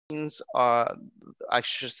uh, I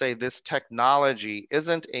should say this technology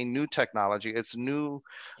isn't a new technology. It's new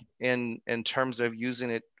in terms of using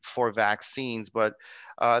it for vaccines, but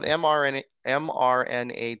the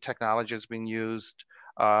mRNA technology has been used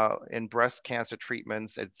in breast cancer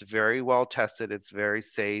treatments. It's very well tested. It's very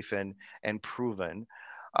safe and proven.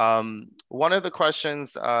 One of the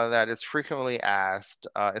questions that is frequently asked,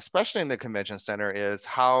 especially in the convention center, is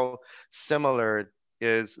how similar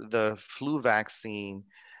is the flu vaccine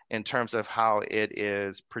in terms of how it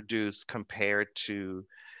is produced compared to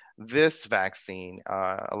this vaccine.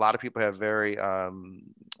 A lot of people have very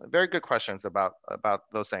good questions about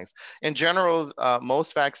those things. In general,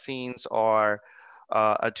 most vaccines are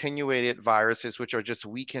attenuated viruses, which are just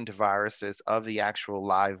weakened viruses of the actual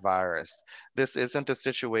live virus. This isn't the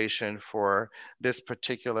situation for this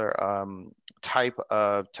particular type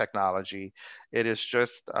of technology. It is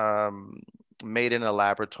just made in a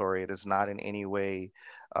laboratory. It is not in any way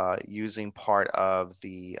using part of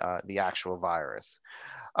the actual virus.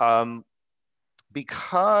 Um,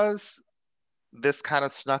 because this kind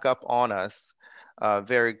of snuck up on us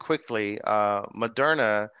very quickly,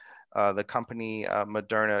 Moderna, the company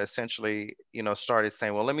Moderna, essentially, started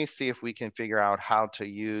saying, well, let me see if we can figure out how to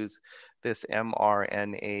use this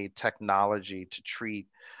mRNA technology to treat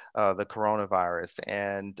the coronavirus,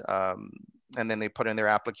 and then they put in their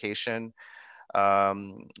application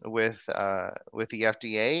with the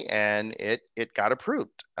FDA, and it got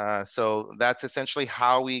approved. So that's essentially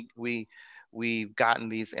how we've gotten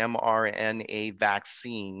these mRNA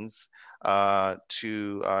vaccines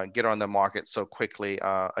to get on the market so quickly.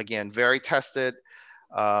 Again, very tested,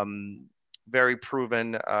 um, very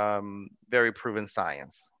proven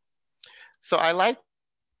science. So I like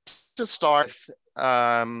to start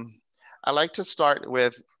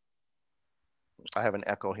with I have an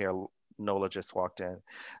echo here. Nola just walked in.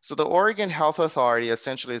 So the Oregon Health Authority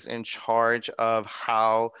essentially is in charge of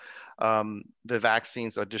how the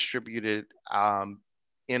vaccines are distributed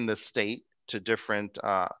in the state to different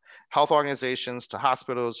health organizations, to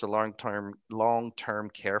hospitals, to long-term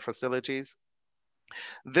care facilities.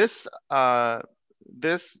 This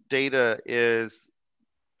this data is,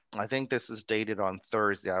 I think this is dated on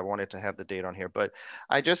Thursday. I wanted to have the date on here, but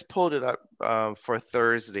I just pulled it up for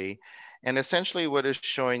Thursday. And essentially what it's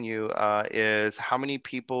showing you is how many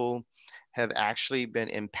people have actually been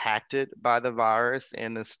impacted by the virus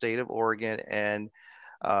in the state of Oregon, and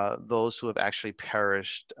those who have actually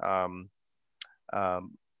perished um,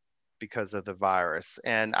 because of the virus.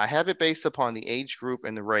 And I have it based upon the age group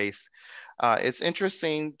and the race. It's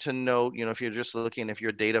interesting to note, if you're just looking, if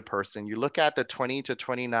you're a data person, you look at the 20 to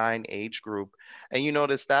 29 age group, and you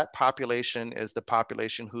notice that population is the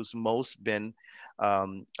population who's most been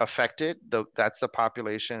affected. That's the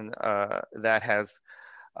population uh, that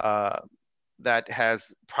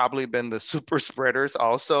has probably been the super spreaders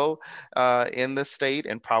also in the state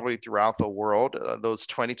and probably throughout the world. Those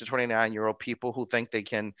 20 to 29-year-old people who think they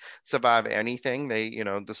can survive anything,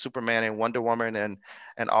 the Superman and Wonder Woman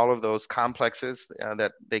and all of those complexes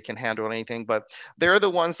that they can handle anything. But they're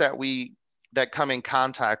the ones that come in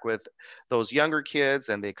contact with those younger kids,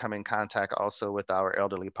 and they come in contact also with our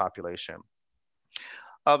elderly population.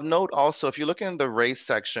 Of note also, if you look in the race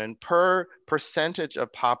section, per percentage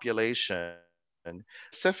of population,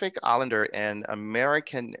 Pacific Islander and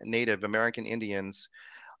Native American Indians,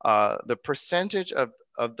 the percentage of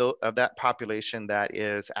that population that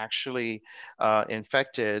is actually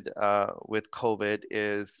infected with COVID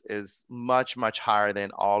is much higher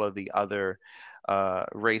than all of the other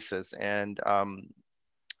races. And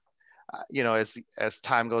as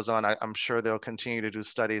time goes on, I'm sure they'll continue to do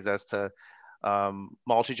studies as to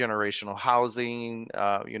multi-generational housing,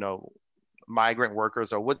 migrant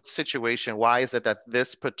workers, or what situation, why is it that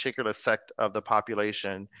this particular sect of the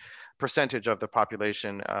population, percentage of the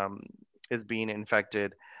population is being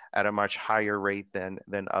infected at a much higher rate than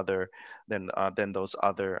those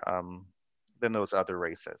other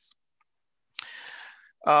races.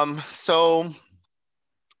 So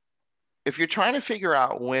if you're trying to figure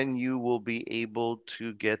out when you will be able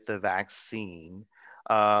to get the vaccine,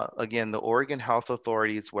 again, the Oregon Health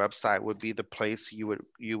Authority's website would be the place you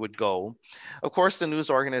would go. Of course, the news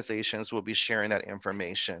organizations will be sharing that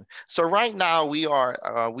information. So right now we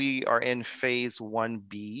are in phase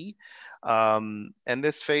 1B. And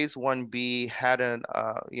this phase 1B had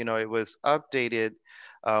it was updated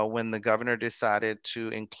when the governor decided to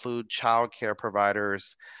include child care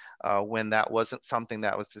providers when that wasn't something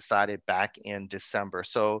that was decided back in December.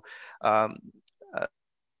 So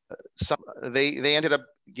they ended up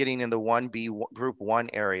getting in the 1B group 1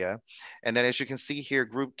 area. And then as you can see here,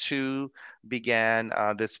 group 2 began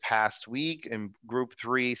this past week, and group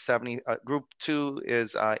 3 group 2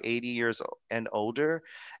 is 80 years and older,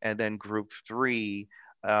 and then group 3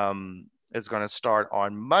 is going to start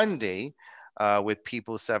on Monday with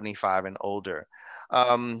people 75 and older.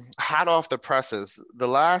 Hot off the presses, the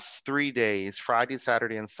last 3 days, Friday,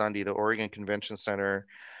 Saturday, and Sunday, the Oregon Convention Center,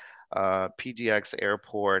 PGX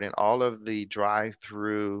Airport, and all of the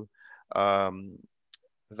drive-through um,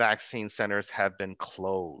 vaccine centers have been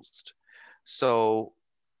closed. So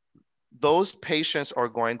those patients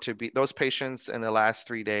in the last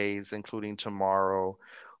 3 days, including tomorrow,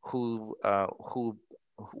 who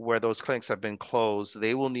where those clinics have been closed,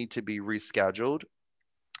 they will need to be rescheduled.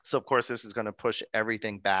 So of course, this is going to push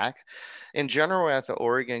everything back. In general, at the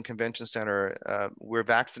Oregon Convention Center, we're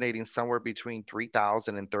vaccinating somewhere between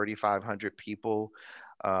 3,000 and 3,500 people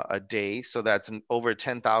a day. So that's over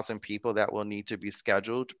 10,000 people that will need to be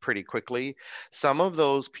scheduled pretty quickly. Some of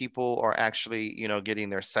those people are actually, getting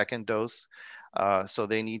their second dose. So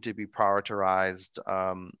they need to be prioritized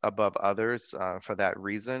above others for that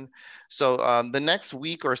reason. So the next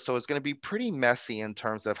week or so is going to be pretty messy in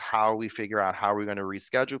terms of how we figure out how we're going to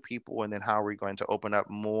reschedule people, and then how we're going to open up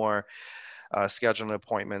more scheduling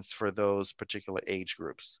appointments for those particular age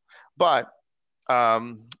groups. But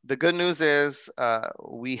the good news is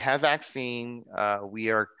we have vaccine. We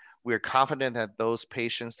are confident that those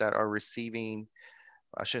patients that are receiving,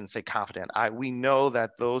 I shouldn't say confident. We know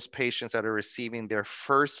that those patients that are receiving their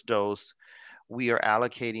first dose, we are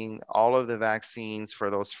allocating all of the vaccines for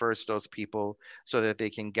those first dose people so that we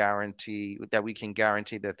can guarantee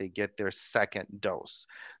that they get their second dose.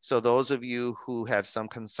 So those of you who have some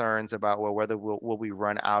concerns about, well, whether will we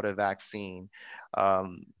run out of vaccine,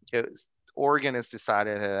 um, Oregon has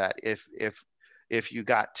decided that if you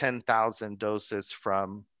got 10,000 doses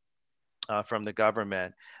from the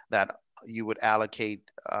government, that you would allocate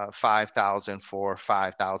 5,000 for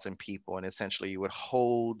 5,000 people, and essentially you would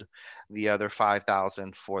hold the other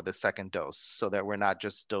 5,000 for the second dose, so that we're not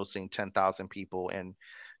just dosing 10,000 people and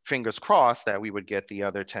fingers crossed that we would get the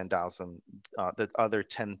other 10,000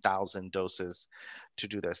 doses to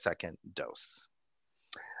do their second dose.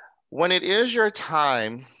 When it is your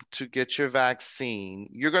time to get your vaccine,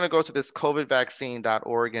 you're going to go to this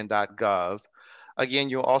covidvaccine.oregon.gov. Again,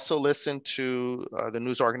 you'll also listen to the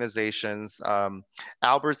news organizations.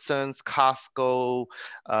 Albertsons, Costco,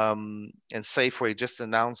 and Safeway just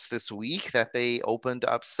announced this week that they opened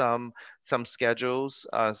up some schedules,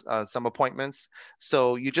 some appointments.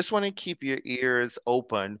 So you just want to keep your ears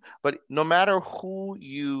open. But no matter who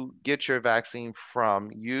you get your vaccine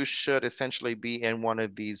from, you should essentially be in one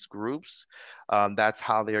of these groups. That's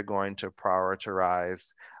how they're going to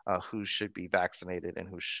prioritize who should be vaccinated and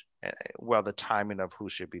the timing of who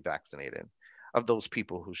should be vaccinated, of those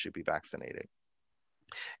people who should be vaccinated.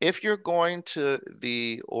 If you're going to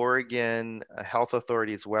the Oregon Health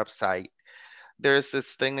Authority's website, there's this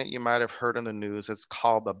thing that you might have heard on the news. It's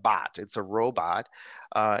called the bot. It's a robot.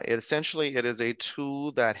 It is a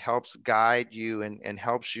tool that helps guide you and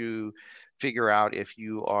helps you figure out if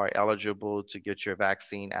you are eligible to get your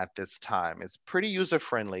vaccine at this time. It's pretty user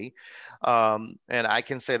friendly. And I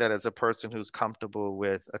can say that as a person who's comfortable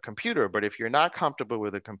with a computer, but if you're not comfortable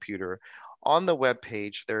with a computer, on the web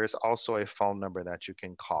page, there is also a phone number that you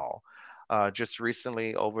can call. Just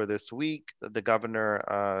recently, over this week, the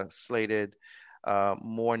governor slated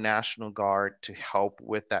more National Guard to help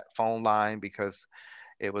with that phone line because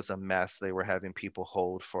it was a mess. They were having people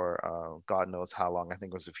hold for God knows how long. I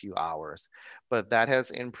think it was a few hours, but that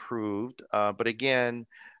has improved. But again,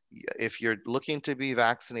 if you're looking to be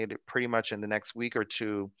vaccinated pretty much in the next week or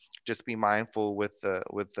two, just be mindful with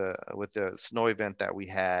the snow event that we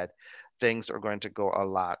had. Things are going to go a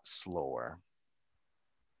lot slower.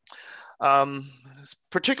 Um,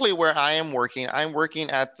 Particularly where I'm working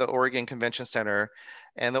at the Oregon Convention Center,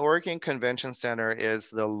 and the Oregon Convention Center is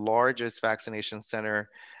the largest vaccination center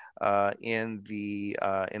in the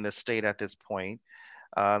state at this point.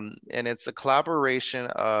 And it's a collaboration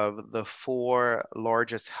of the four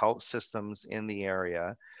largest health systems in the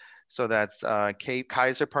area. So that's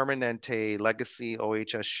Kaiser Permanente, Legacy,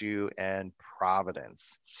 OHSU, and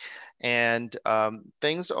Providence. And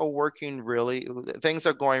things are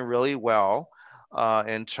going really well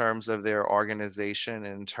in terms of their organization,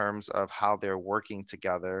 in terms of how they're working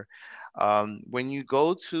together. When you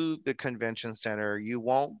go to the convention center,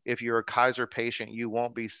 if you're a Kaiser patient, you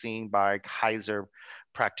won't be seen by a Kaiser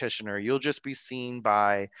practitioner. You'll just be seen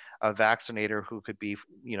by a vaccinator who could be,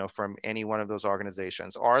 from any one of those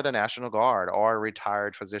organizations, or the National Guard, or a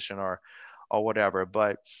retired physician, or whatever.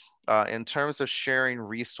 But in terms of sharing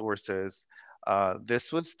resources,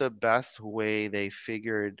 this was the best way they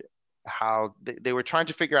figured how they were trying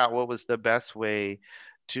to figure out what was the best way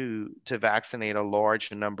to vaccinate a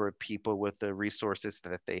large number of people with the resources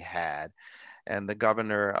that they had. And the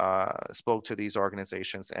governor spoke to these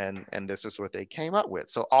organizations, and this is what they came up with.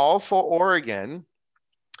 So All for Oregon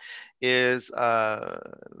is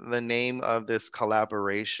the name of this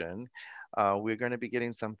collaboration. We're going to be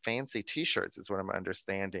getting some fancy T-shirts, is what I'm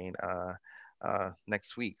understanding,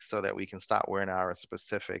 next week, so that we can stop wearing our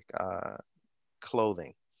specific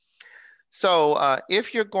clothing. So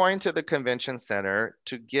if you're going to the convention center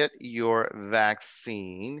to get your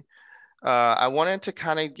vaccine, I wanted to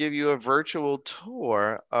kind of give you a virtual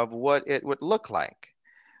tour of what it would look like.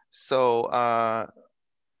 So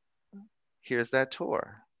here's that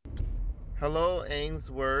tour. Hello,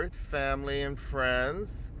 Ainsworth family and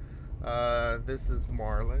friends. This is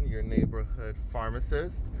Marlon, your neighborhood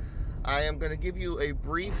pharmacist. I am going to give you a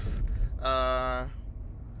brief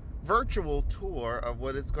virtual tour of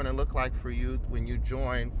what it's going to look like for you when you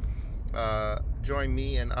join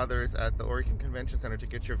me and others at the Oregon Convention Center to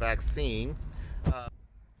get your vaccine.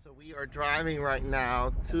 So we are driving right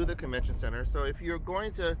now to the convention center. So if you're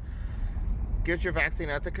going to get your vaccine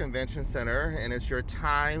at the convention center and it's your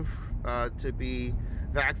time to be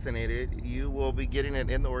vaccinated, you will be getting it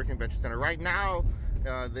in the Oregon Convention Center. Right now,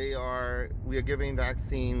 we are giving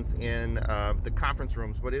vaccines in the conference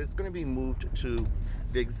rooms, but it's going to be moved to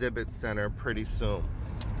the exhibit center pretty soon.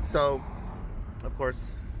 So, of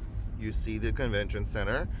course, you see the convention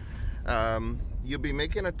center. You'll be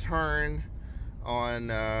making a turn on,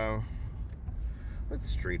 what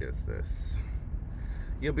street is this?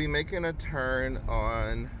 You'll be making a turn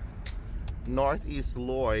on Northeast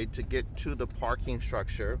Lloyd to get to the parking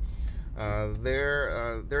structure.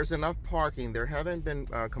 There's enough parking. There haven't been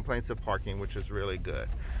complaints of parking, which is really good.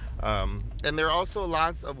 And there are also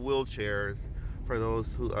lots of wheelchairs for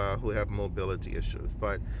those who have mobility issues.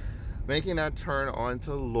 But making that turn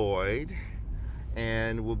onto Lloyd,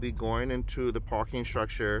 and we'll be going into the parking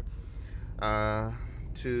structure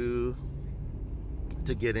to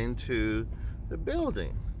get into the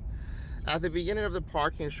building. At the beginning of the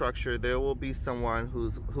parking structure, there will be someone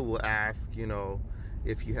who will ask, you know,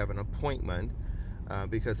 if you have an appointment,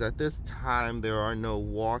 because at this time there are no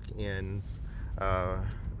walk-ins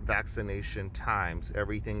vaccination times.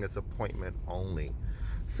 Everything is appointment only.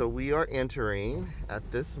 So we are entering at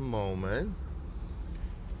this moment,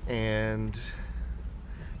 and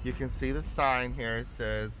you can see the sign here. It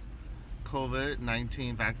says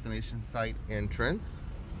COVID-19 vaccination site entrance.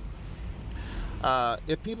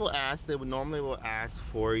 If people ask, they would normally ask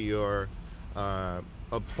for your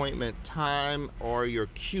appointment time or your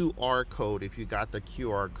QR code, if you got the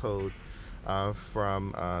QR code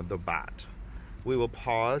from the bot. We will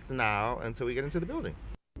pause now until we get into the building.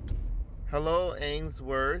 Hello,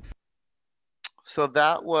 Ainsworth. So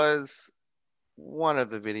that was one of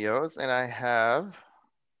the videos, and I have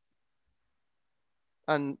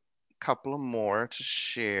a couple of more to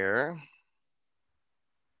share.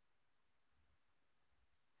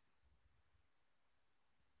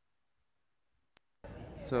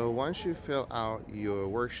 So once you fill out your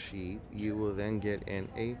worksheet, you will then get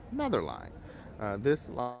in another line. This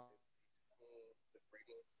line.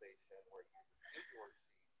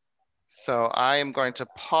 So I am going to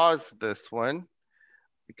pause this one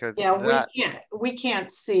because we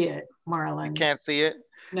can't see it, Marlon. You can't see it?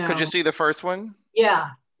 No. Could you see the first one?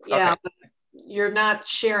 Yeah. Okay. But you're not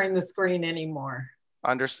sharing the screen anymore.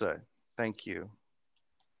 Understood. Thank you.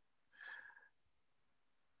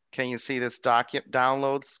 Can you see this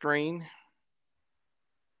download screen?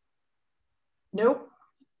 Nope.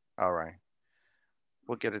 All right.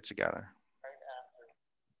 We'll get it together.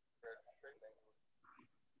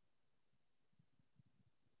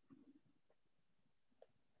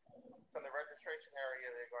 From the registration area,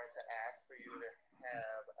 they're going to ask for you to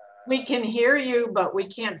have... we can hear you, but we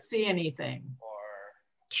can't see anything.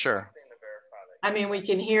 Sure. I mean, we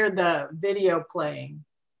can hear the video playing.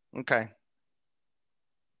 Okay.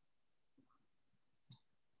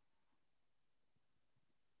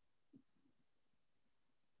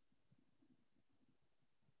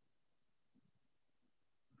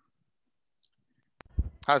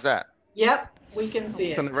 How's that? Yep, we can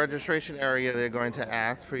see it. So in the registration area, they're going to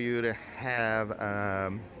ask for you to have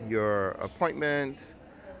your appointment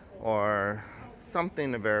or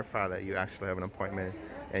something to verify that you actually have an appointment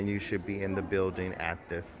and you should be in the building at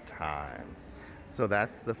this time. So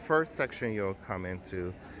that's the first section you'll come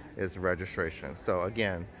into, is registration. So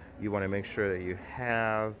again, you want to make sure that you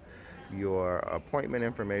have your appointment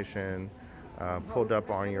information, pulled up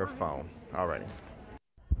on your phone already.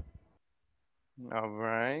 All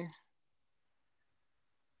right.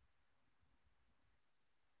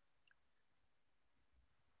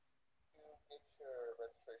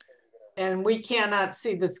 And we cannot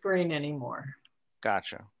see the screen anymore.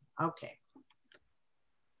 Gotcha. Okay.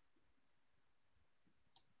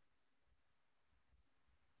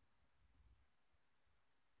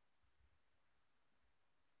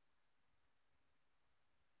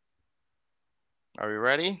 Are we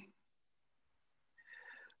ready?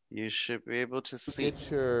 You should be able to see.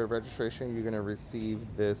 Get your registration. You're going to receive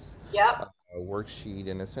this Yep. worksheet,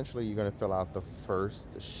 and essentially you're going to fill out the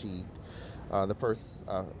first sheet, uh, the first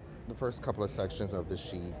uh, the first couple of sections of the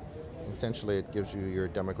sheet. Essentially, it gives you your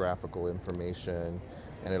demographical information,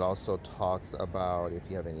 and it also talks about if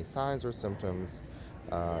you have any signs or symptoms,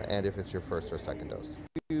 and if it's your first or second dose.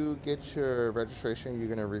 You get your registration, you're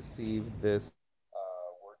going to receive this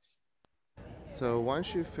worksheet. So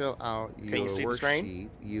once you fill out Can you your see the screen? worksheet,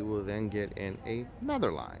 you will then get in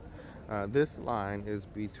another line. This line is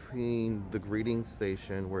between the greeting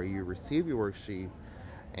station where you receive your worksheet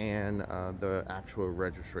and the actual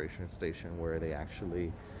registration station where they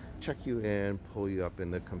actually check you in, pull you up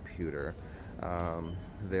in the computer. Um,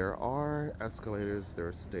 there are escalators, there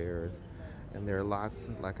are stairs, and there are lots,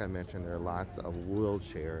 like I mentioned, there are lots of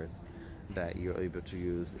wheelchairs that you're able to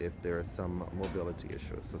use if there are some mobility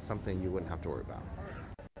issues. So something you wouldn't have to worry about.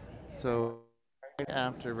 So right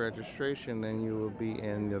after registration, then you will be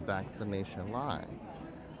in the vaccination line.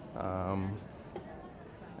 Um,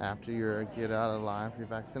 after you get out of line for your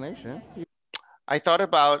vaccination, I thought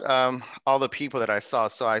about all the people that I saw,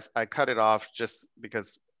 so I cut it off just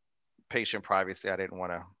because patient privacy. I didn't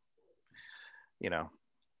want to, you know,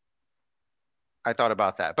 I thought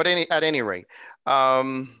about that. But at any rate,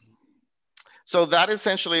 um, so that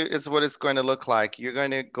essentially is what it's going to look like. You're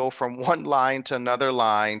going to go from one line to another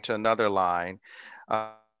line to another line.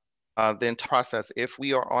 The entire process, if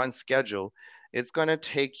we are on schedule, it's going to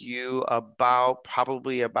take you about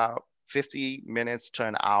probably about 50 minutes to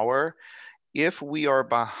an hour. If we are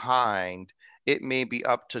behind, it may be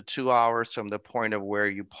up to 2 hours from the point of where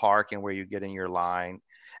you park and where you get in your line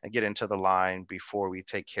and get into the line before we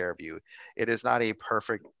take care of you. It is not a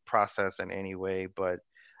perfect process in any way, but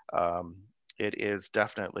um, it is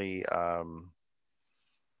definitely um,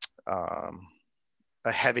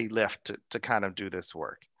 a heavy lift to kind of do this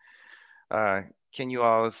work. Uh, can you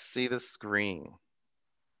all see the screen?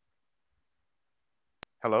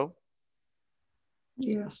 Hello?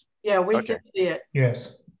 Yes. Yeah, we Okay, can see it.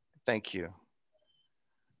 Yes. thank you.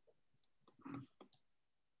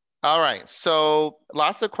 All right, so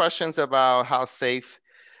lots of questions about how safe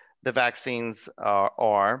the vaccines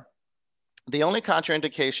are. The only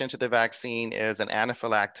contraindication to the vaccine is an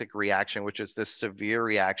anaphylactic reaction, which is this severe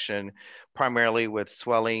reaction, primarily with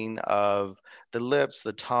swelling of the lips,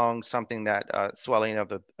 the tongue, something that swelling of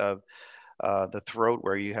the throat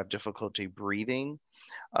where you have difficulty breathing.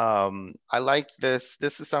 I like this.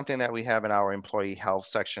 This is something that we have in our employee health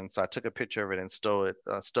section. So I took a picture of it and stole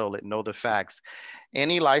it. Know the facts.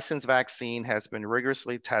 Any licensed vaccine has been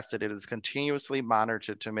rigorously tested. It is continuously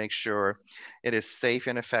monitored to make sure it is safe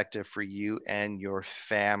and effective for you and your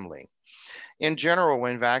family. In general,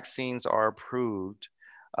 when vaccines are approved,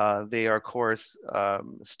 they are, of course,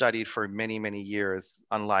 studied for many, many years,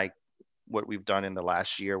 unlike what we've done in the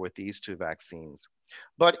last year with these two vaccines.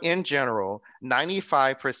 But in general,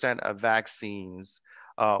 95% of vaccines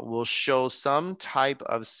will show some type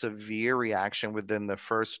of severe reaction within the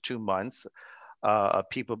first 2 months of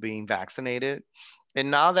people being vaccinated. And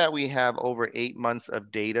now that we have over 8 months of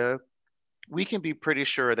data, we can be pretty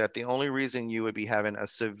sure that the only reason you would be having a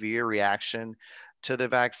severe reaction to the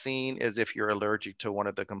vaccine is if you're allergic to one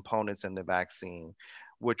of the components in the vaccine,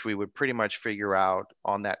 which we would pretty much figure out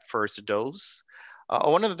on that first dose.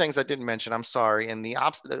 One of the things I didn't mention, I'm sorry,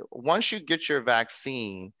 once you get your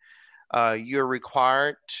vaccine, you're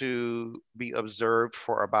required to be observed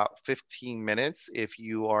for about 15 minutes if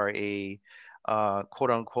you are a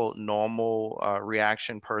quote unquote normal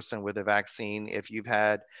reaction person with the vaccine. If you've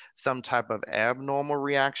had some type of abnormal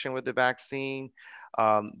reaction with the vaccine,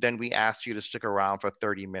 then we ask you to stick around for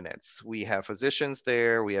 30 minutes. We have physicians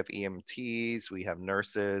there, we have EMTs, we have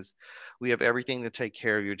nurses, we have everything to take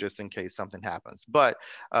care of you just in case something happens. But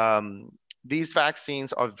these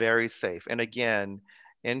vaccines are very safe. And again,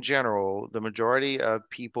 in general, the majority of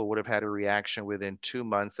people would have had a reaction within 2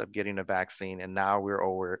 months of getting a vaccine, and now we're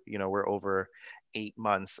over 8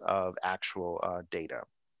 months of actual data.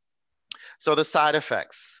 So the side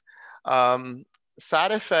effects. Um,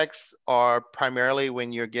 Side effects are primarily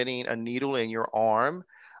when you're getting a needle in your arm.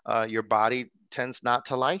 your body tends not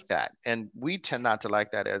to like that, and we tend not to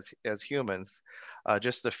like that as humans.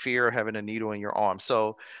 Just the fear of having a needle in your arm.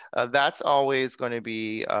 So that's always going to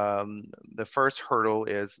be the first hurdle,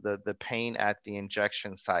 is the pain at the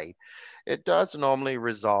injection site. It does normally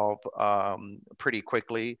resolve pretty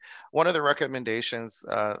quickly. One of the recommendations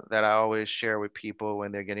that I always share with people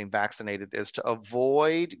when they're getting vaccinated is to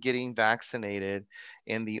avoid getting vaccinated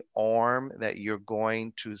in the arm that you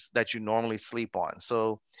normally sleep on.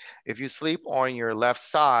 So if you sleep on your left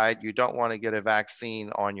side, you don't want to get a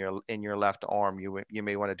vaccine in your left arm. You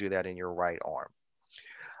may want to do that in your right arm.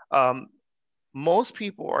 Um, Most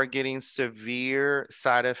people are getting severe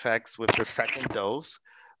side effects with the second dose,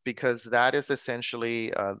 because that is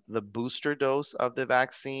essentially the booster dose of the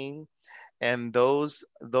vaccine, and those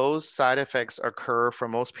side effects occur for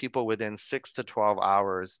most people within 6 to 12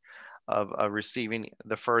 hours of receiving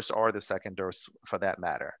the first or the second dose, for that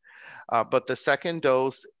matter. But the second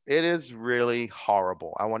dose, it is really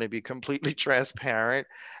horrible. I want to be completely transparent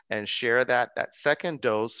and share that second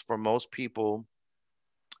dose for most people,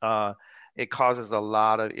 uh, it causes a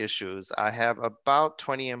lot of issues. I have about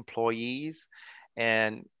 20 employees,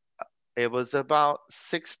 and it was about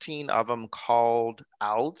 16 of them called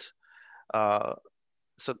out. Uh,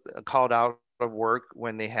 called out of work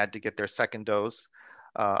when they had to get their second dose.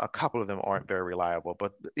 A couple of them aren't very reliable,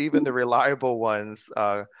 but even the reliable ones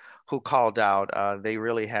who called out, they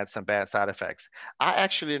really had some bad side effects. I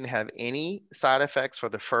actually didn't have any side effects for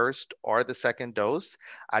the first or the second dose.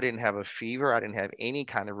 I didn't have a fever. I didn't have any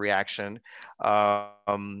kind of reaction.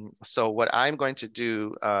 So what I'm going to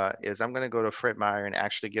do is I'm going to go to Fred Meyer and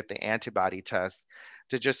actually get the antibody test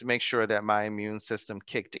to just make sure that my immune system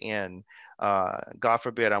kicked in. God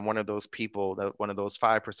forbid I'm one of those people, one of those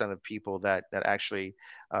 5% of people that actually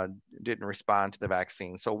uh, didn't respond to the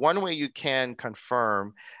vaccine. So one way you can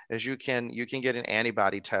confirm is you can get an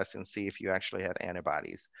antibody test and see if you actually have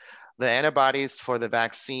antibodies. The antibodies for the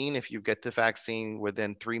vaccine, if you get the vaccine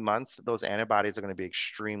within 3 months, those antibodies are going to be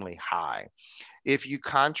extremely high. If you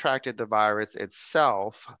contracted the virus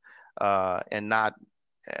itself, and not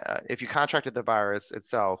if you contracted the virus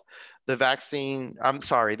itself, the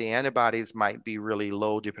antibodies might be really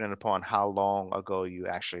low depending upon how long ago you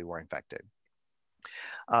actually were infected.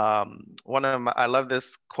 I love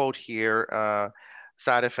this quote here.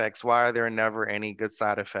 Side effects. Why are there never any good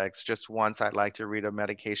side effects? Just once I'd like to read a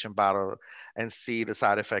medication bottle and see the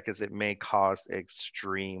side effect as it may cause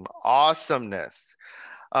extreme awesomeness.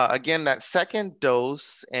 Again, that second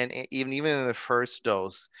dose, and even in the first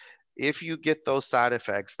dose, if you get those side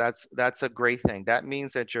effects, that's a great thing. That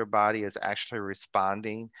means that your body is actually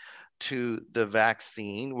responding to the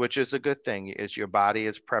vaccine, which is a good thing. Is your body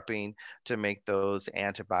is prepping to make those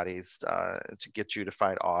antibodies to get you to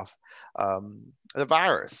fight off the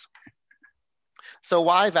virus. So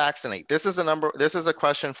why vaccinate? This is a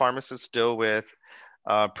question pharmacists deal with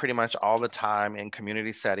pretty much all the time in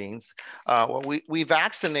community settings. Well, we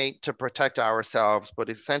vaccinate to protect ourselves, but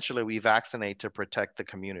essentially we vaccinate to protect the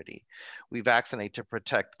community. We vaccinate to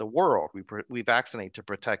protect the world. We vaccinate to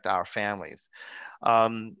protect our families.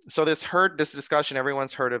 So this discussion,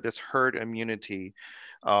 everyone's heard of this herd immunity.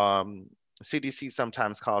 CDC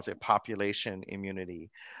sometimes calls it population immunity.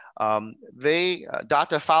 Dr.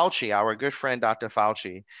 Fauci, our good friend Dr.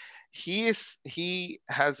 Fauci,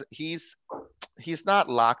 he's not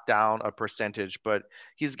locked down a percentage, but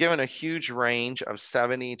he's given a huge range of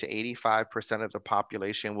 70 to 85% of the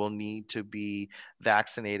population will need to be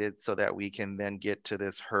vaccinated so that we can then get to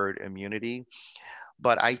this herd immunity.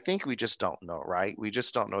 But I think we just don't know, right? We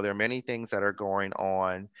just don't know. There are many things that are going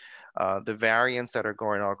on. The variants that are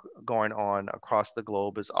going on across the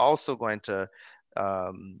globe is also going to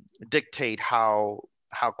dictate how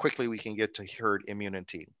quickly we can get to herd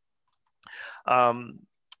immunity. Um,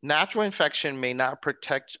 Natural infection may not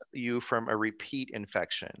protect you from a repeat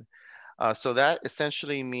infection. So that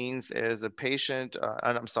essentially means is a patient,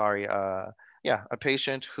 and I'm sorry, a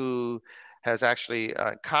patient who has actually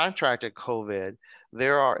contracted COVID.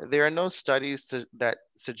 There are no studies that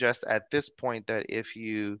suggest at this point that if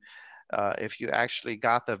you actually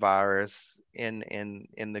got the virus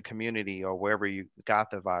in the community or wherever you got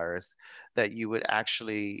the virus, that you would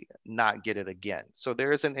actually not get it again. So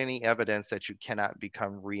there isn't any evidence that you cannot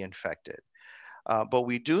become reinfected. But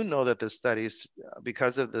we do know that the studies,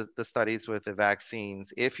 because of the studies with the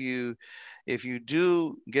vaccines, if you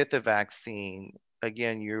do get the vaccine,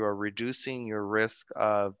 again, you are reducing your risk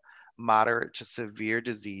of moderate to severe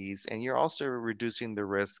disease, and you're also reducing the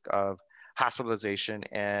risk of hospitalization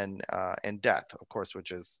and death, of course,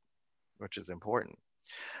 which is important.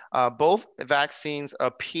 Both vaccines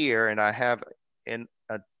appear, and I have in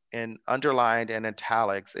underlined and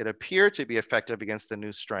italics, it appeared to be effective against the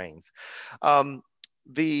new strains. Um,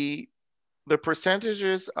 the the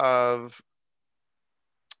percentages of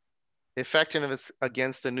effectiveness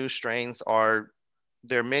against the new strains are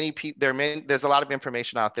there are many people there's a lot of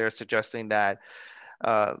information out there suggesting that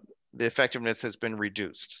uh, the effectiveness has been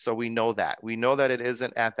reduced. So we know that it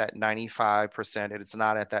isn't at that 95%. It's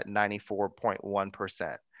not at that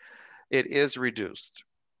 94.1%. It is reduced.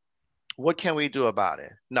 What can we do about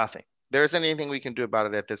it? Nothing. There isn't anything we can do about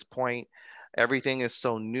it at this point. Everything is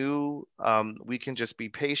so new. We can just be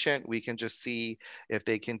patient. We can just see if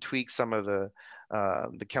they can tweak some of the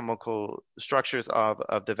chemical structures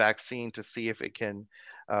of the vaccine to see if it can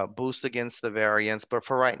boost against the variants. But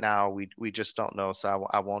for right now, we just don't know. So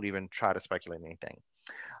I won't even try to speculate anything.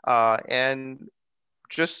 And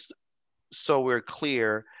just so we're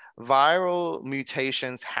clear, viral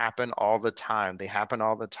mutations happen all the time. They happen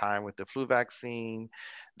all the time with the flu vaccine.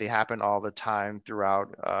 They happen all the time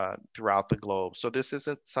throughout the globe. So this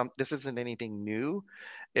isn't anything new.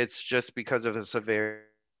 It's just because of the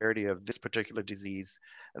severity of this particular disease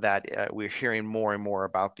that we're hearing more and more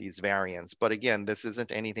about these variants. But again, this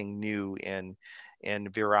isn't anything new in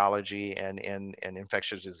virology and in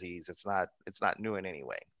infectious disease. It's not new in any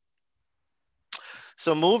way.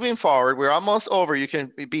 So moving forward, we're almost over. You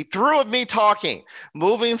can be through with me talking.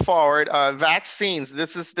 Moving forward, vaccines.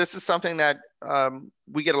 This is something that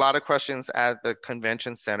we get a lot of questions at the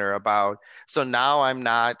convention center about. So now I'm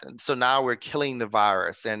not. So now we're killing the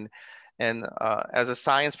virus, and as a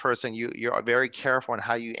science person, you're very careful on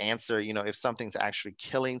how you answer. You know, if something's actually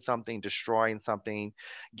killing something, destroying something,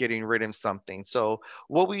 getting rid of something. So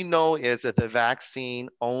what we know is that the vaccine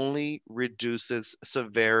only reduces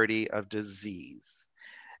severity of disease.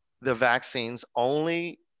 The vaccines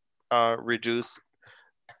only reduce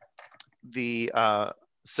the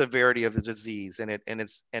severity of the disease, and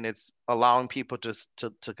it's allowing people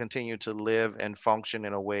to continue to live and function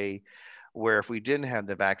in a way where if we didn't have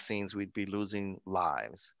the vaccines, we'd be losing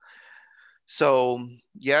lives. So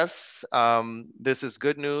yes, this is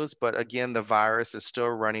good news, but again, the virus is still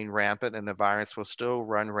running rampant, and the virus will still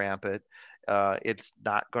run rampant. It's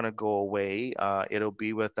not going to go away. It'll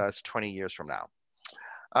be with us 20 years from now.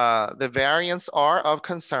 The variants are of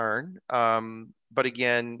concern, but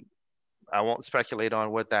again, I won't speculate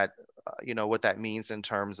on what that, what that means in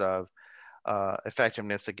terms of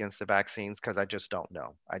effectiveness against the vaccines because I just don't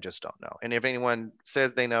know. I just don't know. And if anyone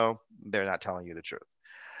says they know, they're not telling you the truth.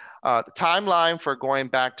 The timeline for going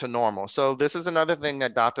back to normal. So this is another thing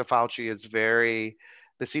that Dr. Fauci is the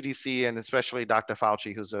CDC and especially Dr.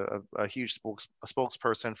 Fauci, who's a huge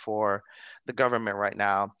spokesperson for the government right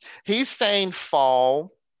now. He's saying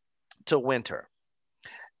fall to winter.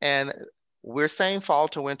 And we're saying fall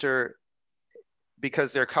to winter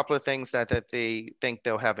because there are a couple of things that they think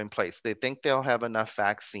they'll have in place. They think they'll have enough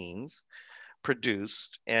vaccines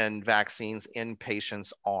produced and vaccines in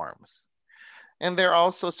patients' arms. And they're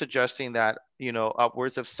also suggesting that,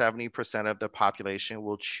 upwards of 70% of the population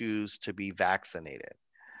will choose to be vaccinated.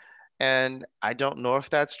 And I don't know if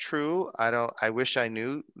that's true. I wish I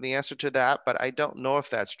knew the answer to that, but I don't know if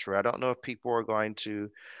that's true. I don't know if people are going to,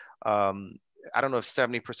 I don't know if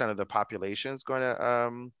 70% of the population is going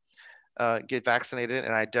to get vaccinated.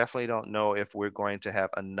 And I definitely don't know if we're going to have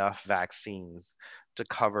enough vaccines to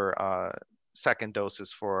cover second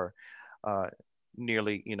doses for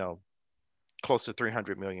nearly, close to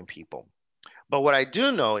 300 million people. But what I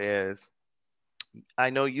do know is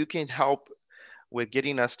I know you can help with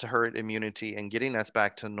getting us to herd immunity and getting us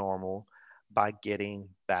back to normal by getting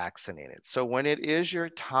vaccinated. So when it is your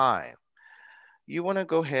time, you want to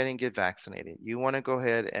go ahead and get vaccinated. You want to go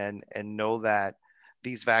ahead and know that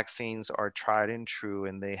these vaccines are tried and true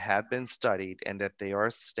and they have been studied and that they are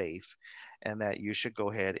safe and that you should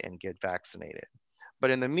go ahead and get vaccinated. But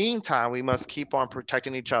in the meantime, we must keep on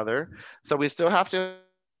protecting each other. So we still have to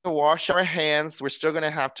wash our hands. We're still going to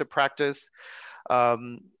have to practice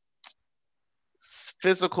um,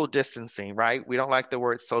 physical distancing, right? We don't like the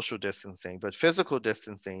word social distancing, but physical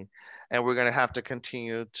distancing. And we're going to have to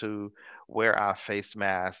continue to wear our face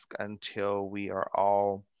mask until we are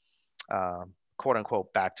all, quote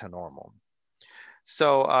unquote, back to normal.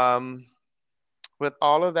 So, with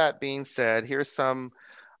all of that being said, here's some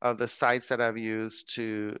of the sites that I've used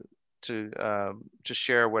to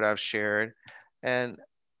share what I've shared, and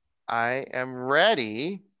I am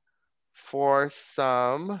ready for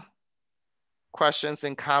some questions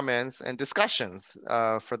and comments and discussions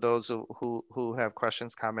for those who have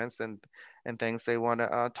questions, comments, and things they want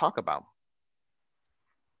to talk about.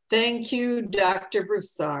 Thank you, Dr.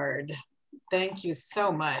 Broussard. Thank you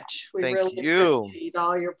so much. We Thank really you. appreciate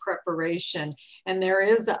all your preparation. And there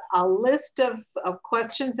is a list of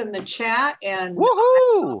questions in the chat, and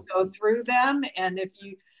Woohoo! go through them. And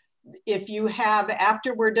if you have,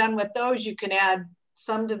 after we're done with those, you can add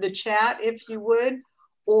some to the chat if you would,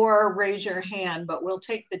 or raise your hand, but we'll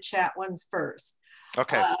take the chat ones first.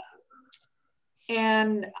 Okay.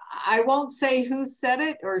 And I won't say who said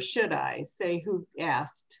it, or should I say who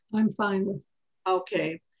asked? I'm fine with.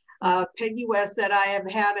 Okay. Peggy West said, I have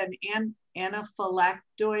had an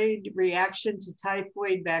anaphylactoid reaction to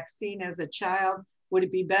typhoid vaccine as a child. Would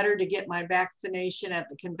it be better to get my vaccination at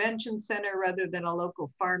the convention center rather than a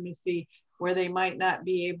local pharmacy where they might not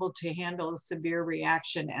be able to handle a severe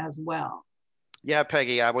reaction as well? Yeah,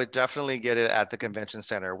 Peggy, I would definitely get it at the convention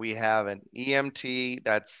center. We have an EMT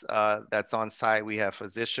that's on site. We have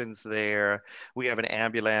physicians there. We have an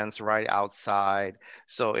ambulance right outside.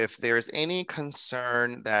 So if there's any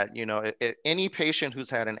concern that, you know, any patient who's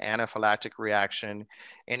had an anaphylactic reaction,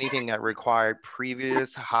 anything that required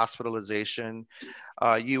previous hospitalization,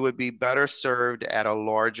 you would be better served at a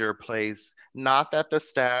larger place. Not that the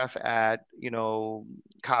staff at, you know,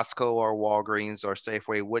 Costco or Walgreens or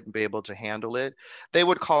Safeway wouldn't be able to handle it. They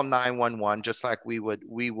would call 911 just like we would,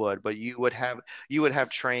 but you would have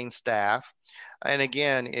trained staff. And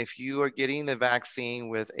again, if you are getting the vaccine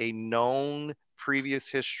with a known previous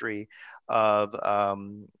history of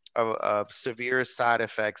of severe side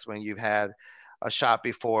effects when you've had a shot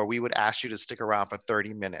before, we would ask you to stick around for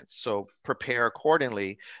 30 minutes. So prepare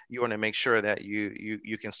accordingly. You want to make sure that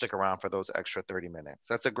you can stick around for those extra 30 minutes.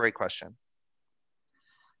 That's a great question.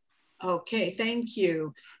 Okay, thank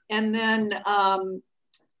you. And then,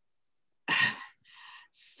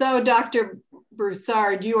 so Dr.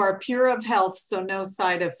 Broussard, you are pure of health, so no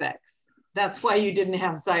side effects. That's why you didn't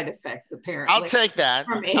have side effects, apparently. I'll take that.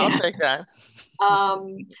 I'll take that.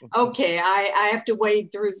 Okay, I have to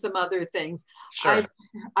wade through some other things. Sure.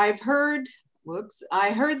 I've heard,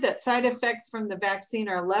 I heard that side effects from the vaccine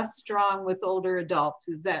are less strong with older adults.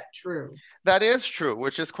 Is that true? That is true,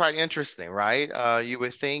 which is quite interesting, right? You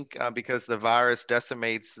would think because the virus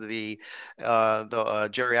decimates the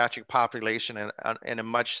geriatric population in a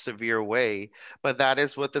much severe way, but that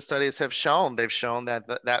is what the studies have shown. They've shown that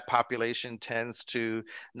that population tends to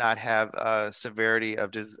not have severity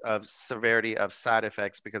of side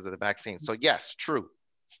effects because of the vaccine. So yes, true.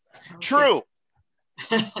 Okay. True.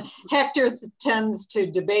 Hector tends to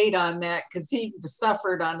debate on that because he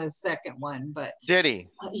suffered on his second one, but did he?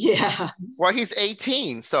 Yeah. Well, he's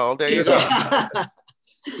 18, so there you go.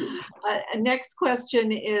 Next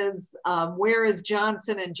question is, where is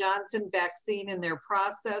Johnson & Johnson vaccine in their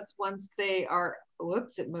process? Once they are,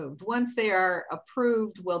 whoops, it moved. Once they are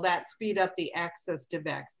approved, will that speed up the access to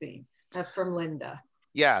vaccine? That's from Linda.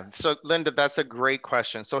 Yeah, so Linda, that's a great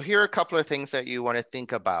question. So here are a couple of things that you want to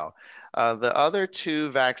think about. The other two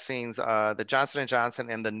vaccines, the Johnson & Johnson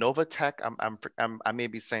and the Novatech, I may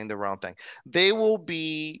be saying the wrong thing. They will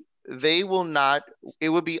not, it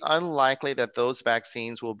would be unlikely that those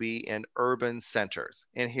vaccines will be in urban centers.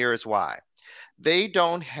 And here's why. They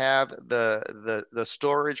don't have the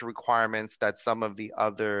storage requirements that some of the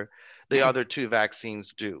other two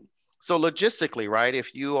vaccines do. So logistically, right,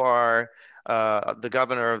 if you are the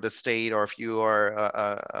governor of the state, or if you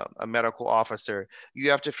are a medical officer, you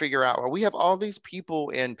have to figure out, well, we have all these people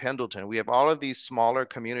in Pendleton. We have all of these smaller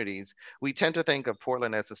communities. We tend to think of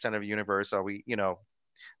Portland as the center of the universe, or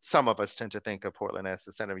some of us tend to think of Portland as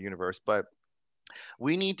the center of the universe, but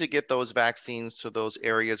we need to get those vaccines to those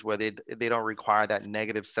areas where they don't require that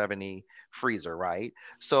 -70 freezer, right?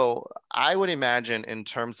 So I would imagine in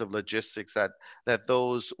terms of logistics that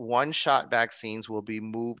those one-shot vaccines will be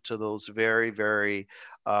moved to those very, very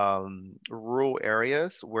rural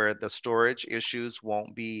areas where the storage issues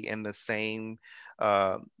won't be in the same,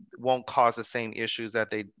 won't cause the same issues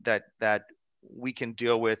that we can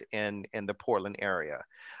deal with in the Portland area.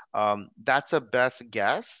 That's a best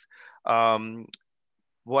guess.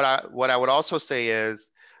 What I would also say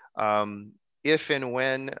is, if and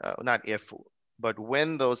when, not if, but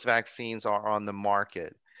when those vaccines are on the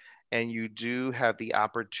market and you do have the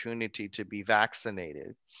opportunity to be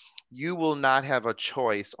vaccinated, you will not have a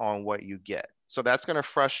choice on what you get. So that's going to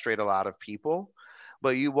frustrate a lot of people,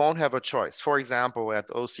 but you won't have a choice. For example, at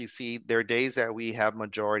the OCC, there are days that we have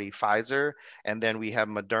majority Pfizer, and then we have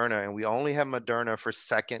Moderna, and we only have Moderna for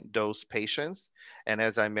second dose patients. And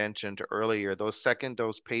as I mentioned earlier, those second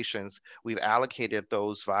dose patients, we've allocated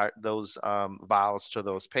those vials to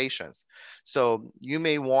those patients. So you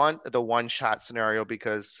may want the one shot scenario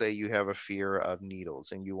because, say, you have a fear of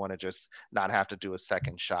needles and you want to just not have to do a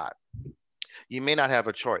second shot. You may not have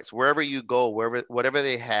a choice. Wherever you go, whatever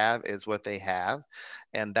they have is what they have,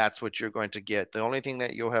 and that's what you're going to get. The only thing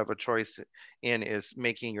that you'll have a choice in is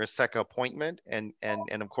making your second appointment, and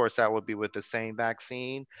of course that would be with the same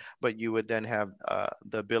vaccine, but you would then have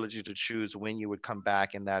the ability to choose when you would come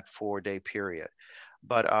back in that 4-day period.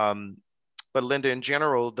 But but Linda, in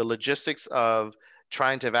general, the logistics of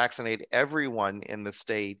trying to vaccinate everyone in the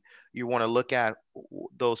state, you want to look at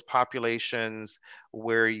those populations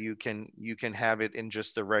where you can have it in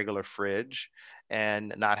just the regular fridge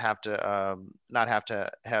and not have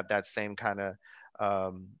to have that same kind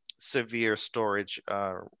of severe storage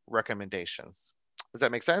recommendations. Does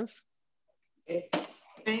that make sense?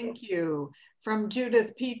 Thank you. From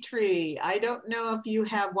Judith Petrie, I don't know if you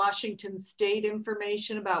have Washington State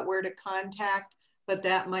information about where to contact, but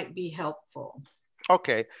that might be helpful.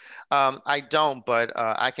 Okay. I don't, but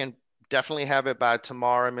I can definitely have it by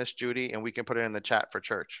tomorrow, Miss Judy, and we can put it in the chat for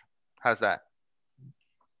church. How's that?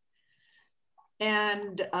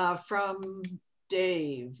 And from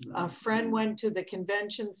Dave, a friend went to the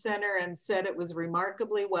convention center and said it was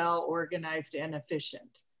remarkably well organized and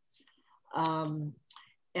efficient.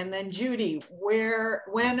 And then Judy,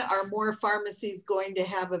 when are more pharmacies going to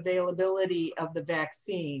have availability of the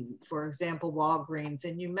vaccine? For example, Walgreens,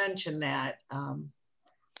 and you mentioned that.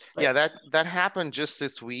 Yeah, that happened just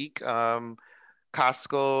this week. Costco,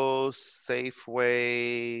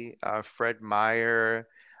 Safeway, Fred Meyer.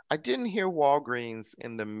 I didn't hear Walgreens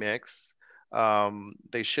in the mix.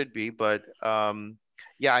 They should be, but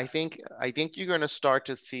yeah, I think you're going to start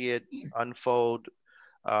to see it unfold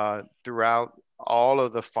throughout all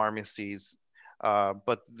of the pharmacies,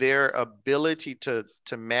 but their ability to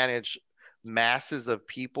manage masses of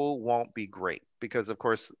people won't be great because, of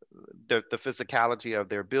course, the physicality of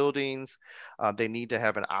their buildings, they need to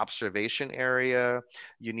have an observation area.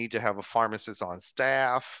 You need to have a pharmacist on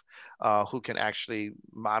staff who can actually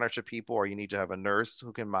monitor people, or you need to have a nurse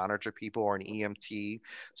who can monitor people, or an EMT.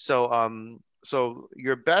 So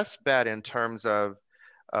your best bet in terms of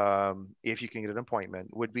if you can get an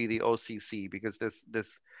appointment would be the OCC, because this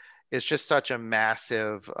is just such a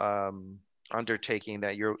massive undertaking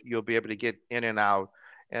that you'll be able to get in and out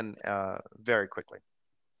and very quickly.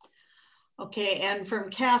 Okay, and from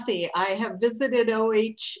Kathy, I have visited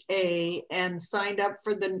OHA and signed up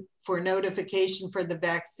for notification for the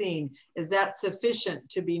vaccine. Is that sufficient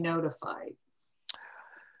to be notified?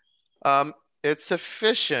 It's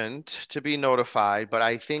sufficient to be notified, but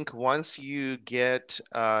I think once you get,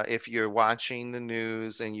 if you're watching the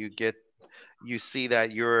news and you see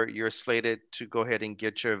that you're slated to go ahead and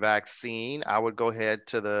get your vaccine, I would go ahead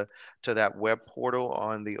to that web portal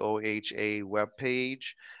on the OHA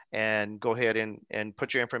webpage and go ahead and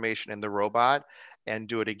put your information in the robot and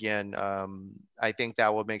do it again. I think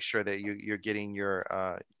that will make sure that you're getting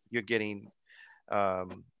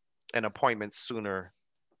an appointment sooner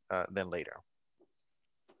than later.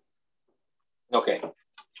 Okay.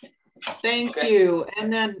 Thank you.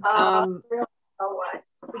 And then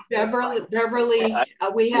Beverly,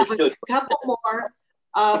 we have a couple more.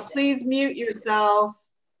 Please mute yourself.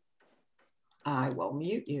 I will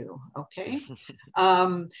mute you, okay.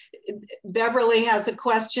 Beverly has a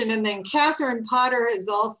question, and then Catherine Potter is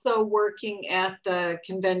also working at the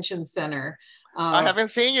convention center. I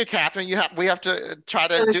haven't seen you, Catherine. We have to try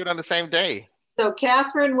to do it on the same day. So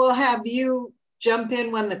Catherine, will have you jump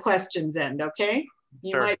in when the questions end, okay?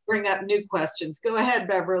 You Sure. might bring up new questions. Go ahead,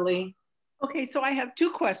 Beverly. Okay, so I have two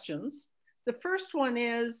questions. The first one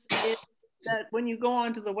is that when you go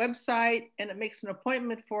onto the website and it makes an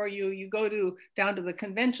appointment for you, you go down to the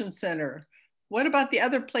convention center. What about the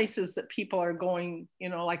other places that people are going,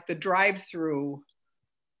 like the drive-through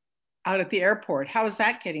out at the airport? How is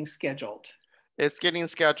that getting scheduled? It's getting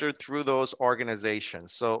scheduled through those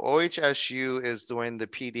organizations. So OHSU is doing the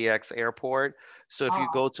PDX airport. So if you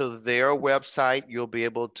go to their website, you'll be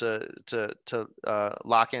able to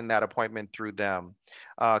lock in that appointment through them.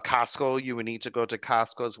 Costco, you would need to go to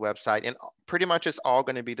Costco's website, and pretty much it's all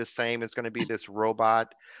going to be the same. It's going to be this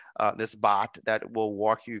robot, this bot that will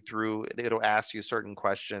walk you through. It'll ask you certain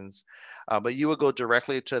questions, but you will go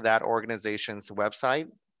directly to that organization's website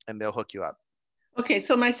and they'll hook you up. Okay,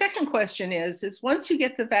 so my second question is once you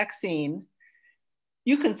get the vaccine,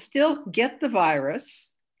 you can still get the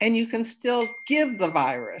virus and you can still give the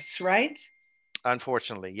virus, right?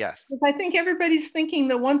 Unfortunately, yes. Because I think everybody's thinking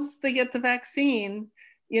that once they get the vaccine,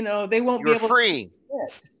 they won't be able free. to do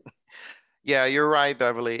it. Yeah, you're right,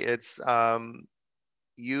 Beverly. It's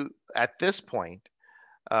you at this point,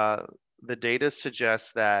 the data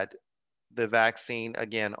suggests that the vaccine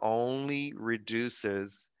again only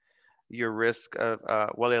reduces your risk of,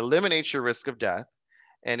 well, it eliminates your risk of death,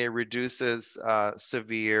 and it reduces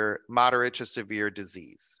moderate to severe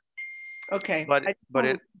disease. Okay, But I just but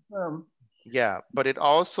wanted it to confirm. Yeah, but it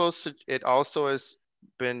also has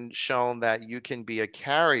been shown that you can be a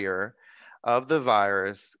carrier of the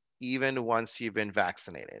virus even once you've been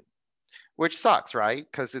vaccinated, which sucks, right?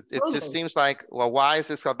 Because it just Totally. seems like, well, why is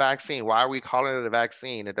this a vaccine? Why are we calling it a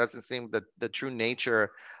vaccine? It doesn't seem the true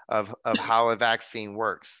nature of how a vaccine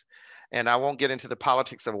works. And I won't get into the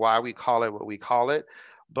politics of why we call it what we call it,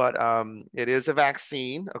 but it is a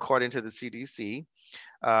vaccine according to the CDC.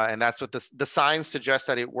 And that's what the signs suggest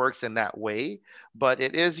that it works in that way. But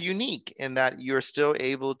it is unique in that you're still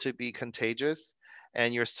able to be contagious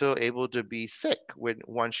and you're still able to be sick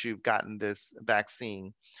once you've gotten this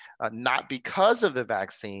vaccine, not because of the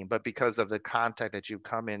vaccine, but because of the contact that you've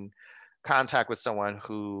come in contact with someone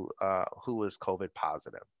who is COVID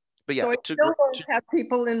positive. But yeah, So I still won't have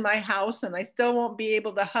people in my house, and I still won't be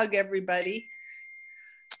able to hug everybody.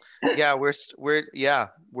 yeah, we're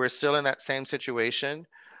still in that same situation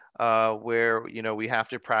where we have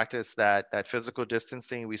to practice that physical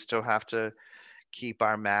distancing. We still have to keep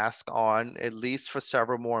our mask on at least for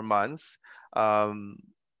several more months. Um,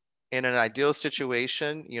 in an ideal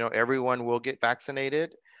situation, everyone will get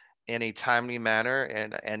vaccinated in a timely manner,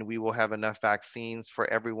 and we will have enough vaccines for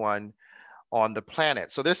everyone on the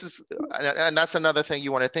planet. So this is, and that's another thing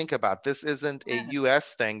you want to think about. This isn't a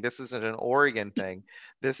US thing. This isn't an Oregon thing.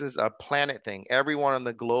 This is a planet thing. Everyone on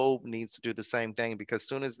the globe needs to do the same thing, because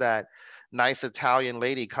soon as that nice Italian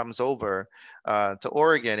lady comes over to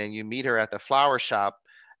Oregon and you meet her at the flower shop,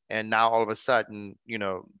 and now all of a sudden,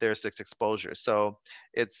 there's this exposure. So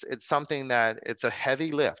it's something that it's a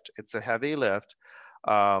heavy lift. It's a heavy lift.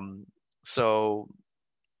 Um, so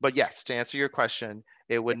but yes, to answer your question,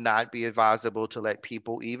 it would not be advisable to let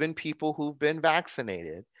people, even people who've been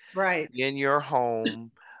vaccinated, Right. in your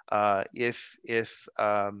home if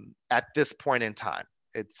at this point in time.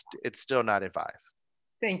 It's still not advised.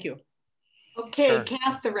 Thank you. Okay, Sure.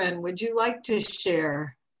 Catherine, would you like to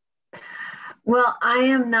share? Well, I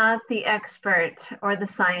am not the expert or the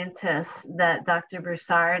scientist that Dr.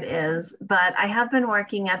 Broussard is, but I have been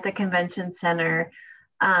working at the convention center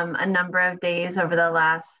a number of days over the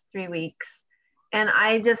last 3 weeks. And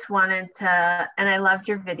I just wanted to, and I loved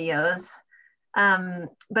your videos,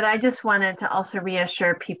 but I just wanted to also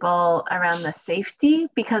reassure people around the safety,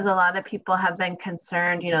 because a lot of people have been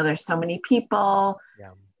concerned, there's so many people,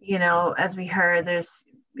 Yeah. as we heard, there's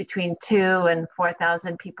between 2,000 and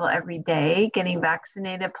 4,000 people every day getting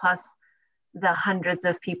vaccinated, plus the hundreds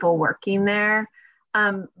of people working there.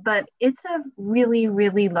 But it's a really,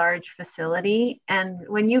 really large facility. And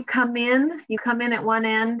when you come in at one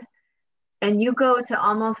end and you go to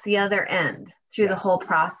almost the other end through the whole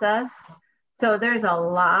process. So there's a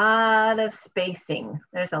lot of spacing.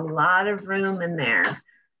 There's a lot of room in there.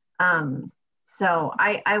 So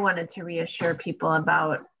I wanted to reassure people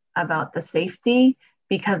about the safety,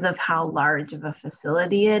 because of how large of a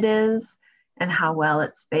facility it is and how well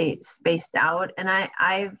it's spaced out. And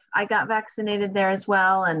I got vaccinated there as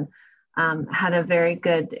well, and had a very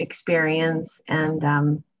good experience.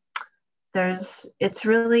 And it's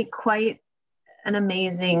really quite an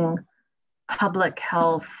amazing public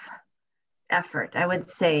health effort, I would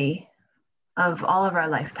say, of all of our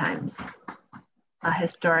lifetimes, a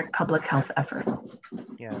historic public health effort.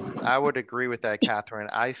 Yeah, I would agree with that, Catherine.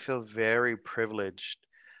 I feel very privileged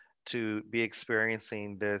to be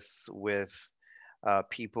experiencing this with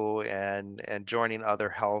people and joining other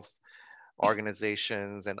health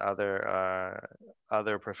organizations and other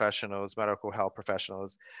professionals, medical health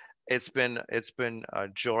professionals. It's been a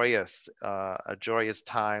joyous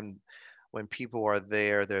time when people are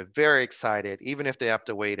there. They're very excited, even if they have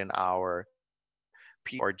to wait an hour.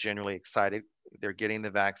 People are genuinely excited. They're getting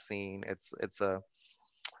the vaccine. It's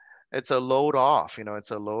a load off.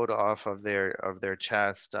 It's a load off of their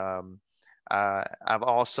chest. I'm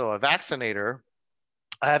also a vaccinator.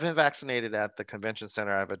 I haven't vaccinated at the convention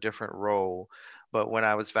center. I have a different role. But when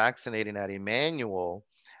I was vaccinating at Emmanuel,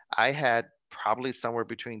 I had probably somewhere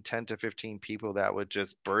between 10 to 15 people that would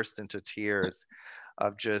just burst into tears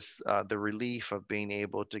of just the relief of being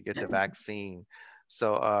able to get the vaccine.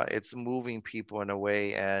 So it's moving people in a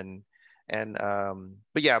way.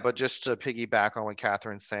 But just to piggyback on what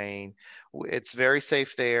Catherine's saying, it's very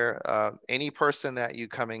safe there. Any person that you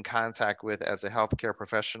come in contact with as a healthcare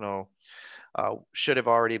professional should have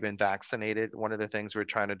already been vaccinated. One of the things we're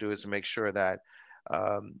trying to do is to make sure that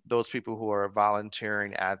those people who are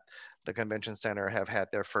volunteering at the convention center have had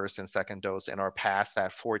their first and second dose and are past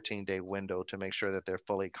that 14-day window, to make sure that they're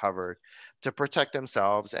fully covered, to protect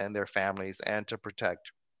themselves and their families, and to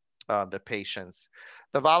protect the patients.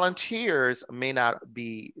 The volunteers may not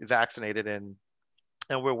be vaccinated, and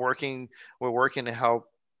we're working to help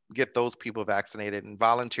get those people vaccinated. And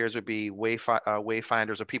volunteers would be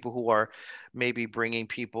wayfinders, or people who are maybe bringing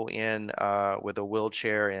people in with a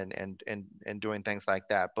wheelchair and doing things like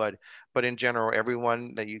that. But in general,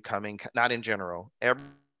 everyone that you come in, not in general,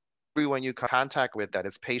 everyone you come in contact with that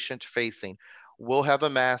is patient facing will have a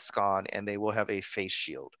mask on, and they will have a face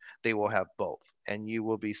shield. They will have both, and you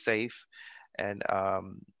will be safe, and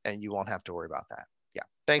you won't have to worry about that. Yeah.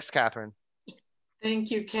 Thanks, Catherine.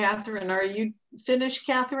 Thank you, Catherine. Are you finished,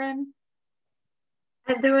 Catherine?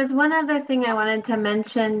 There was one other thing I wanted to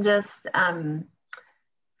mention, just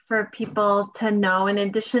for people to know, in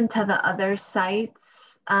addition to the other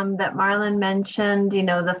sites that Marlon mentioned, you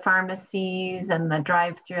know, the pharmacies and the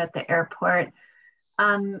drive-through at the airport.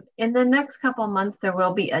 In the next couple months, there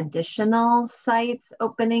will be additional sites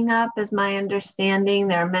opening up, is my understanding.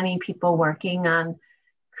 There are many people working on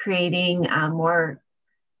creating more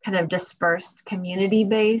kind of dispersed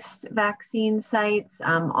community-based vaccine sites.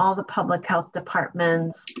 All the public health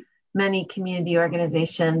departments, many community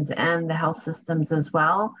organizations, and the health systems as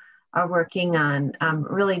well are working on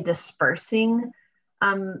really dispersing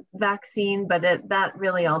vaccine, but that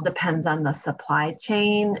really all depends on the supply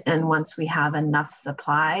chain. And once we have enough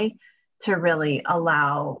supply to really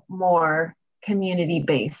allow more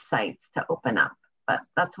community-based sites to open up. But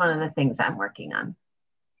that's one of the things I'm working on.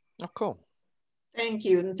 Oh, cool. Thank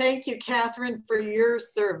you. And thank you, Catherine, for your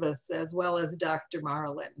service, as well as Dr.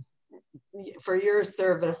 Marlin for your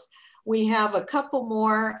service. We have a couple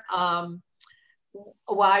more. I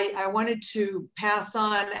wanted to pass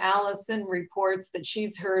on. Allison reports that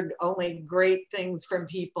she's heard only great things from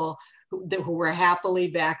people who were happily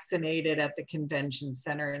vaccinated at the convention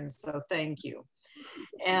center. And so thank you.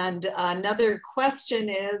 And another question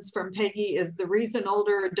is from Peggy: is the reason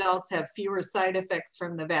older adults have fewer side effects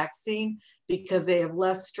from the vaccine because they have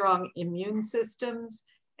less strong immune systems?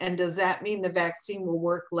 And does that mean the vaccine will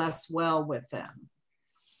work less well with them?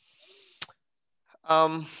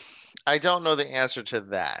 I don't know the answer to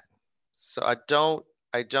that. So I don't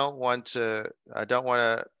want to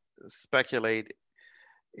speculate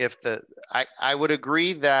if I would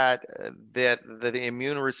agree that the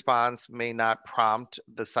immune response may not prompt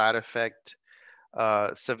the side effect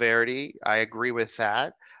severity. I agree with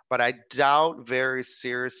that, but I doubt very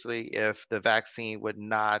seriously if the vaccine would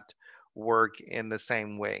not work in the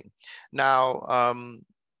same way. Now,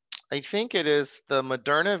 I think it is the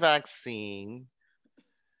Moderna vaccine.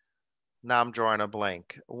 Now I'm drawing a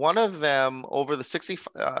blank. One of them, over the study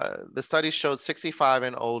showed 65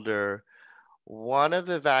 and older. One of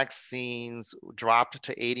the vaccines dropped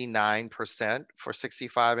to 89% for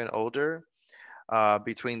 65 and older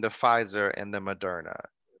between the Pfizer and the Moderna.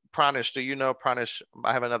 Pranish, do you know, Pranish,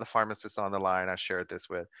 I have another pharmacist on the line I shared this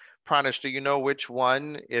with. Pranish, do you know which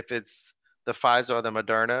one, if it's the Pfizer or the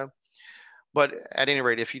Moderna? But at any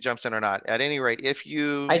rate, if he jumps in or not, at any rate, if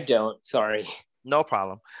you... I don't, sorry. No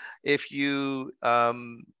problem. If you...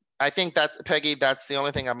 I think that's, Peggy, that's the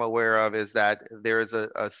only thing I'm aware of, is that there is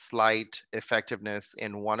a slight effectiveness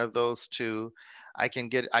in one of those two. I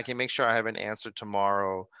can make sure I have an answer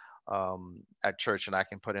tomorrow at church, and I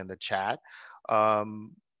can put in the chat.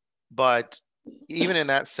 But even in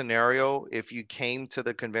that scenario, if you came to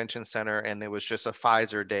the convention center and there was just a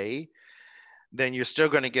Pfizer day, then you're still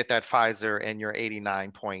going to get that Pfizer and your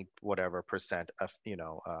 89 point whatever percent of,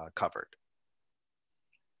 covered.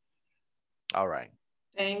 All right.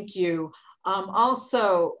 Thank you.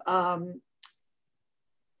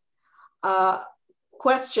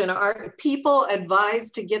 Question, are people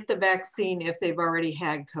advised to get the vaccine if they've already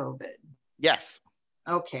had COVID? Yes.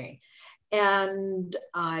 Okay. And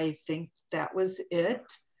I think that was it.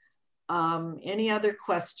 Any other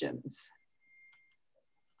questions?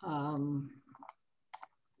 Oh,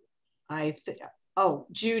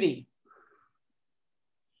 Judy.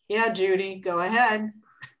 Yeah, Judy, go ahead.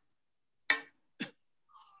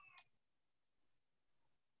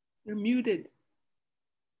 You're muted.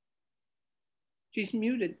 She's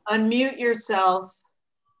muted. Unmute yourself.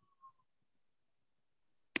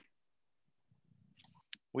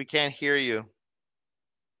 We can't hear you.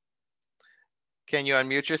 Can you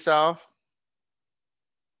unmute yourself?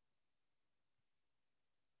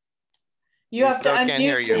 You have to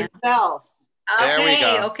unmute yourself. There we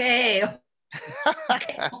go. Okay.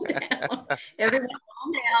 Everyone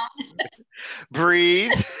calm down.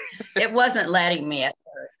 Breathe. It wasn't letting me at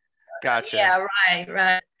first. Gotcha. Yeah,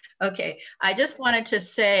 right. Okay. I just wanted to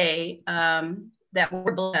say that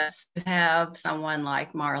we're blessed to have someone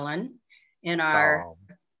like Marlon in our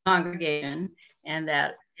congregation, and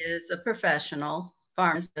that is a professional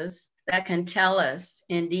pharmacists that can tell us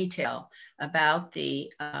in detail about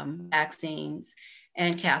the vaccines,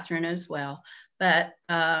 and Catherine as well. But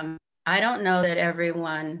I don't know that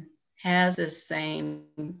everyone has the same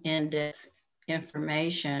in-depth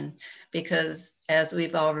information, because as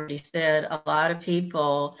we've already said, a lot of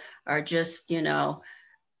people are just, you know,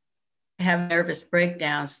 have nervous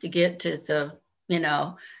breakdowns to get to the, you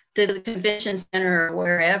know, to the convention center or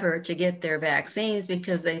wherever to get their vaccines,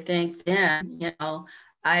 because they think then, you know,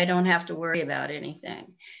 I don't have to worry about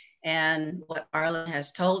anything. And what Arlen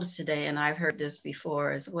has told us today, and I've heard this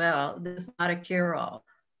before as well, this is not a cure-all.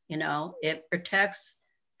 You know, it protects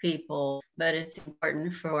people, but it's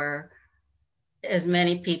important for as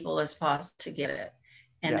many people as possible to get it.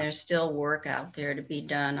 And Yeah. there's still work out there to be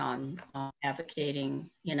done on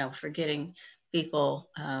advocating, you know, for getting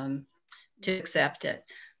people to accept it.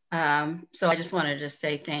 So I just wanted to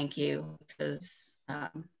say thank you, because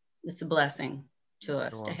it's a blessing to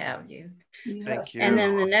us to have you. Thank you. And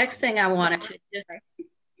then the next thing I wanted to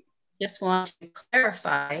just want to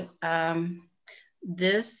clarify,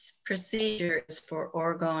 this procedure is for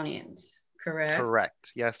Oregonians, correct?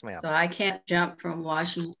 Correct. Yes, ma'am. So I can't jump from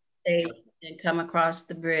Washington State and come across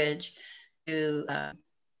the bridge to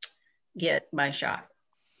get my shot.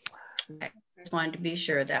 I just wanted to be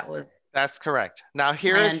sure that was. That's correct. Now I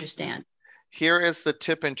understand. Here is the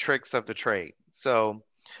tip and tricks of the trade. So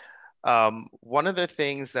one of the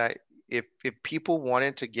things that if people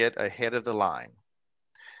wanted to get ahead of the line,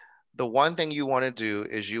 the one thing you want to do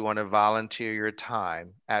is you want to volunteer your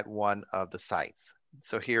time at one of the sites.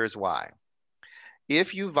 So here's why.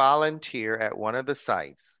 If you volunteer at one of the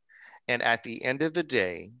sites and at the end of the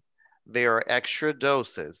day, there are extra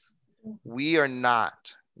doses, we are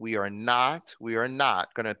not going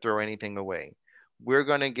to throw anything away. We're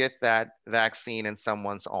going to get that vaccine in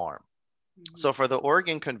someone's arm. So for the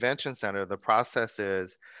Oregon Convention Center, the process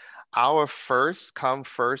is our first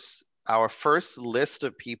list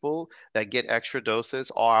of people that get extra doses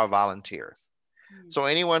are our volunteers. So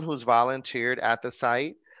anyone who's volunteered at the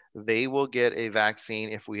site, they will get a vaccine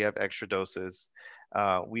if we have extra doses.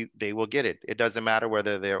 They will get it. It doesn't matter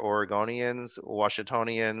whether they're Oregonians,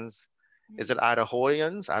 Washingtonians, is it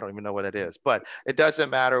Idahoans? I don't even know what it is, but it doesn't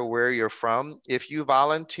matter where you're from. If you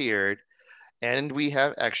volunteered and we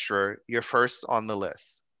have extra, you're first on the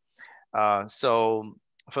list. So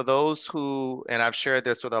for those who, and I've shared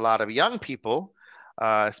this with a lot of young people,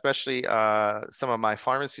 especially some of my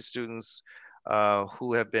pharmacy students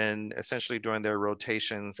who have been essentially doing their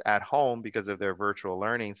rotations at home because of their virtual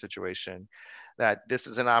learning situation, that this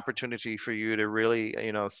is an opportunity for you to really,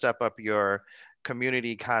 you know, step up your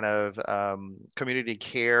community kind of community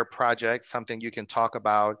care project, something you can talk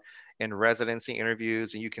about in residency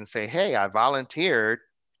interviews, and you can say, hey, I volunteered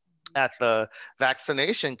at the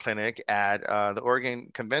vaccination clinic at the Oregon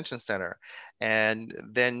Convention Center. And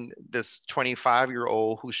then this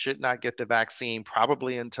 25-year-old who should not get the vaccine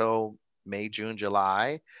probably until May, June,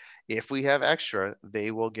 July, if we have extra, they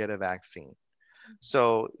will get a vaccine.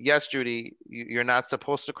 So yes, Judy, you're not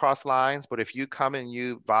supposed to cross lines, but if you come and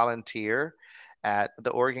you volunteer at the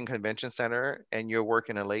Oregon Convention Center and you're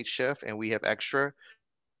working a late shift and we have extra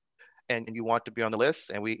and you want to be on the list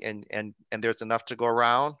and there's enough to go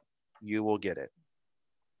around, you will get it.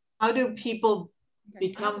 How do people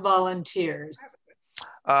become volunteers?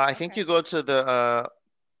 I think you go to the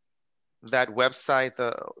that website,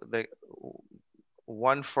 the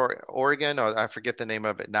one for Oregon, or I forget the name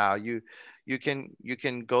of it now. You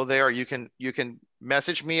can go there, or you can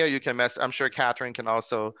message me, or you can I'm sure Catherine can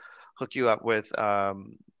also hook you up with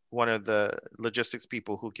one of the logistics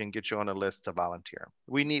people who can get you on a list to volunteer.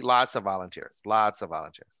 We need lots of volunteers, lots of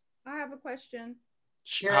volunteers. I have a question.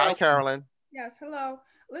 Hi, Carolyn. Yes, hello.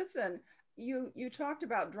 Listen, you talked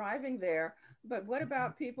about driving there, but what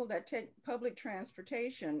about people that take public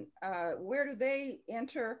transportation? Where do they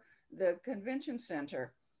enter the convention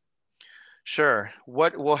center? Sure.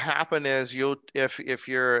 What will happen is if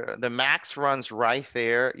you're the Max runs right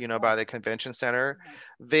there, you know, by the convention center,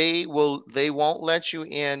 they won't let you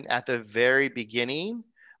in at the very beginning,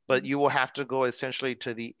 but you will have to go essentially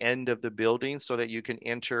to the end of the building so that you can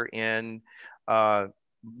enter in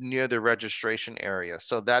near the registration area.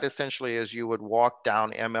 So that essentially is you would walk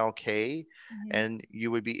down MLK and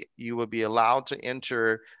you would be allowed to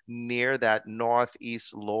enter near that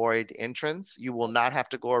Northeast Lloyd entrance. You will not have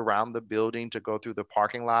to go around the building to go through the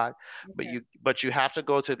parking lot, but you have to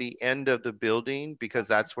go to the end of the building because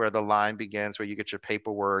that's where the line begins, where you get your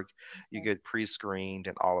paperwork, you get pre-screened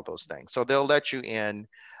and all of those things. So they'll let you in.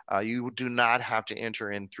 You do not have to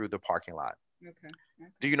enter in through the parking lot. Okay.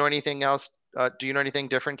 Do you know anything else? Do you know anything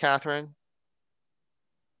different, Catherine?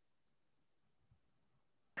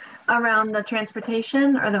 Around the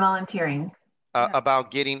transportation or the volunteering?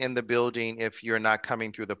 About getting in the building if you're not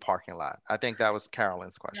coming through the parking lot. I think that was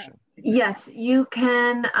Carolyn's question. Yes, you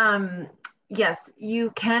can. Yes,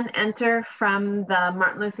 you can enter from the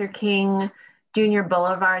Martin Luther King Jr.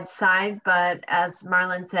 Boulevard side, but as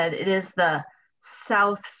Marlon said, it is the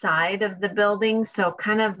south side of the building, so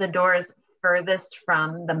kind of the doors furthest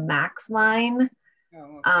from the Max line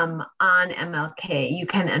on MLK. You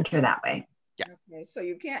can enter that way. Yeah. Okay, so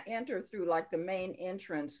you can't enter through like the main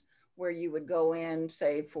entrance where you would go in,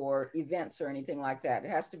 say, for events or anything like that. It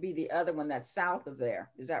has to be the other one that's south of there.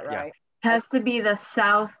 Is that right? Yeah. Has to be the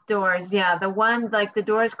south doors. Yeah, the ones like the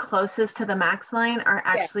doors closest to the Max line are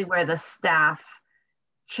actually where the staff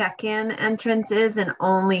check-in entrance is, and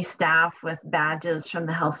only staff with badges from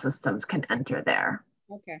the health systems can enter there.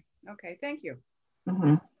 Okay. Okay. Thank you.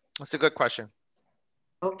 Mm-hmm. That's a good question.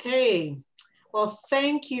 Okay. Well,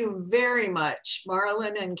 thank you very much,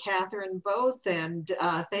 Marlon and Catherine both. And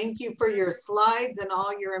thank you for your slides and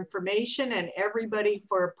all your information, and everybody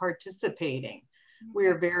for participating. We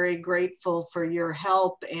are very grateful for your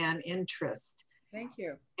help and interest. Thank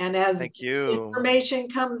you. And as information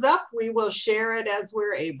comes up, we will share it as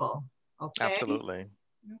we're able. Okay. Absolutely.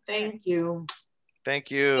 Thank you.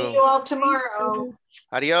 Thank you. See you all tomorrow.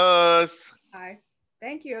 Adios. Bye.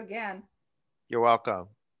 Thank you again. You're welcome.